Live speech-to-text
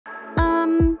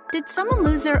Did someone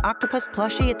lose their octopus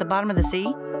plushie at the bottom of the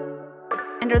sea?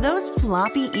 And are those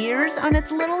floppy ears on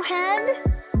its little head?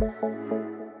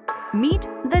 Meet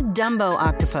the Dumbo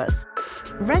octopus.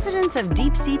 Residents of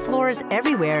deep sea floors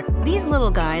everywhere, these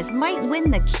little guys might win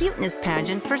the cuteness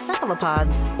pageant for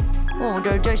cephalopods. Oh,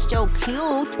 they're just so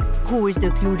cute. Who is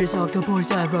the cutest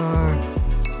octopus ever?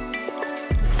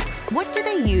 What do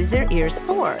they use their ears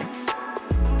for?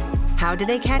 How do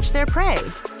they catch their prey?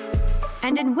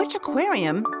 And in which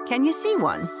aquarium can you see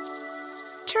one?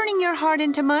 Turning your heart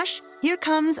into mush, here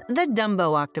comes the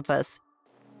Dumbo octopus.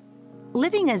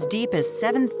 Living as deep as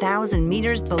 7,000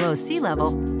 meters below sea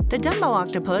level, the Dumbo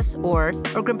octopus, or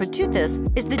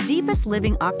Ogrimpoteuthis, is the deepest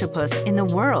living octopus in the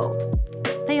world.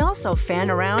 They also fan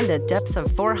around at depths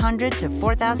of 400 to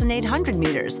 4,800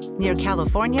 meters near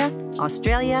California,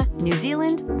 Australia, New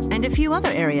Zealand, and a few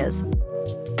other areas.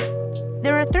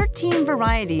 There are 13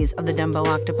 varieties of the Dumbo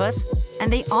octopus,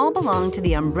 and they all belong to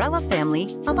the umbrella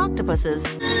family of octopuses.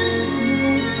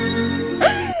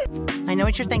 I know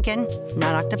what you're thinking.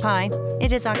 Not octopi.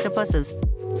 It is octopuses.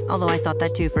 Although I thought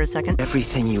that too for a second.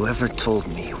 Everything you ever told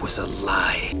me was a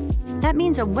lie. That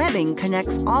means a webbing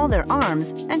connects all their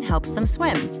arms and helps them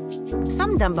swim.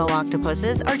 Some Dumbo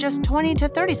octopuses are just 20 to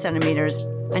 30 centimeters,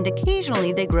 and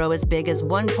occasionally they grow as big as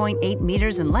 1.8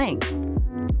 meters in length.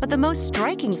 But the most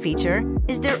striking feature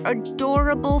is their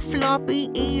adorable floppy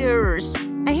ears.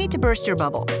 I hate to burst your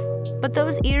bubble, but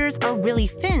those ears are really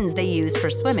fins they use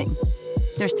for swimming.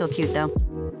 They're still cute, though.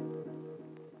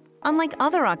 Unlike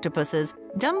other octopuses,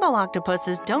 Dumbo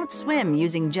octopuses don't swim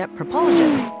using jet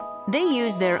propulsion. They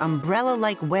use their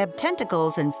umbrella-like webbed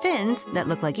tentacles and fins that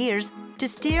look like ears to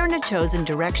steer in a chosen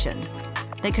direction.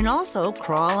 They can also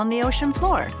crawl on the ocean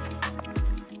floor.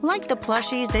 Like the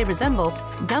plushies they resemble,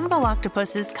 Dumbo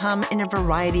octopuses come in a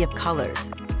variety of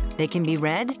colors. They can be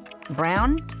red,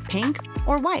 brown, pink,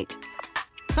 or white.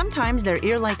 Sometimes their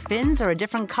ear-like fins are a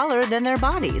different color than their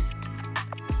bodies.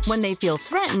 When they feel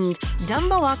threatened,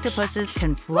 Dumbo octopuses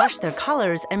can flush their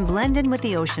colors and blend in with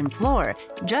the ocean floor,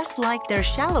 just like their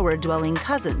shallower-dwelling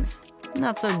cousins.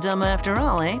 Not so dumb after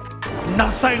all, eh?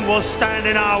 Nothing will stand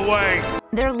in our way!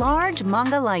 Their large,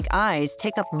 manga-like eyes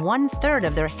take up 1/3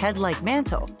 of their head-like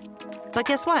mantle. But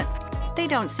guess what? They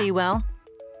don't see well.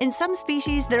 In some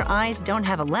species, their eyes don't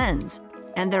have a lens,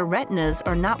 and their retinas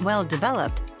are not well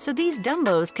developed, so these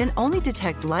Dumbos can only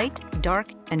detect light, dark,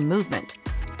 and movement.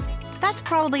 That's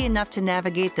probably enough to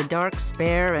navigate the dark,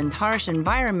 spare, and harsh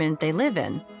environment they live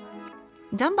in.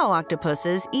 Dumbo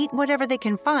octopuses eat whatever they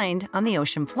can find on the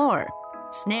ocean floor.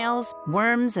 Snails,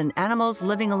 worms, and animals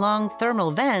living along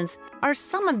thermal vents are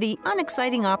some of the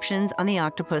unexciting options on the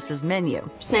octopus's menu.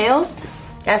 Snails?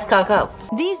 That's Coco.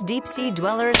 These deep-sea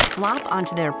dwellers flop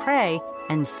onto their prey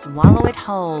and swallow it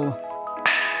whole.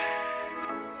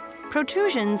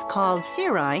 Protrusions called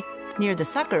cirri, near the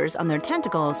suckers on their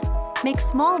tentacles, make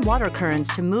small water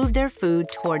currents to move their food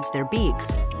towards their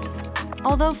beaks.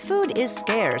 Although food is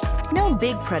scarce, no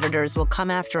big predators will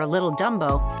come after a little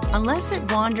Dumbo unless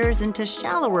it wanders into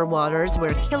shallower waters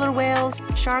where killer whales,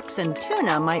 sharks, and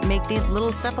tuna might make these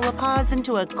little cephalopods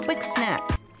into a quick snack.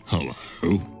 Hello?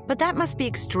 But that must be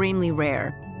extremely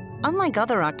rare. Unlike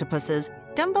other octopuses,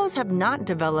 Dumbos have not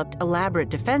developed elaborate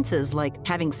defenses like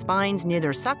having spines near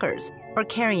their suckers or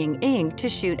carrying ink to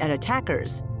shoot at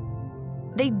attackers.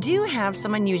 They do have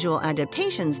some unusual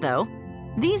adaptations, though.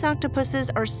 These octopuses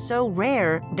are so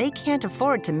rare, they can't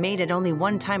afford to mate at only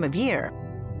one time of year.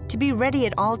 To be ready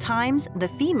at all times, the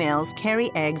females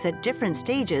carry eggs at different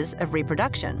stages of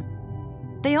reproduction.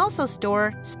 They also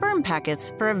store sperm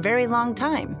packets for a very long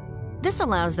time. This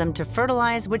allows them to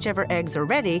fertilize whichever eggs are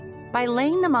ready by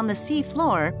laying them on the sea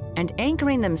floor and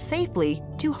anchoring them safely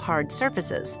to hard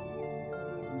surfaces.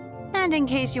 And in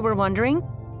case you were wondering,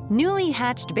 newly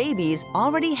hatched babies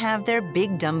already have their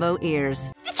big Dumbo ears.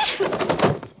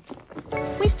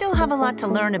 We still have a lot to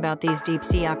learn about these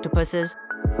deep-sea octopuses,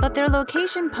 but their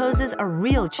location poses a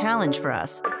real challenge for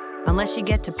us. Unless you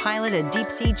get to pilot a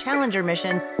deep-sea Challenger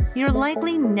mission, you're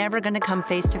likely never going to come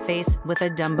face-to-face with a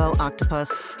Dumbo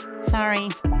octopus. Sorry.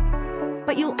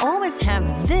 But you'll always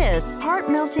have this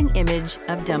heart-melting image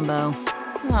of Dumbo.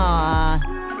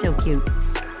 Aww, so cute.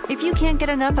 If you can't get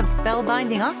enough of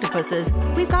spellbinding octopuses,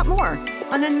 we've got more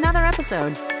on another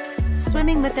episode.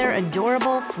 Swimming with their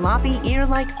adorable floppy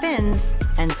ear-like fins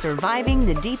and surviving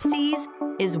the deep seas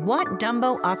is what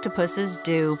Dumbo octopuses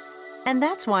do. And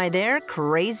that's why they're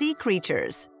crazy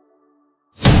creatures.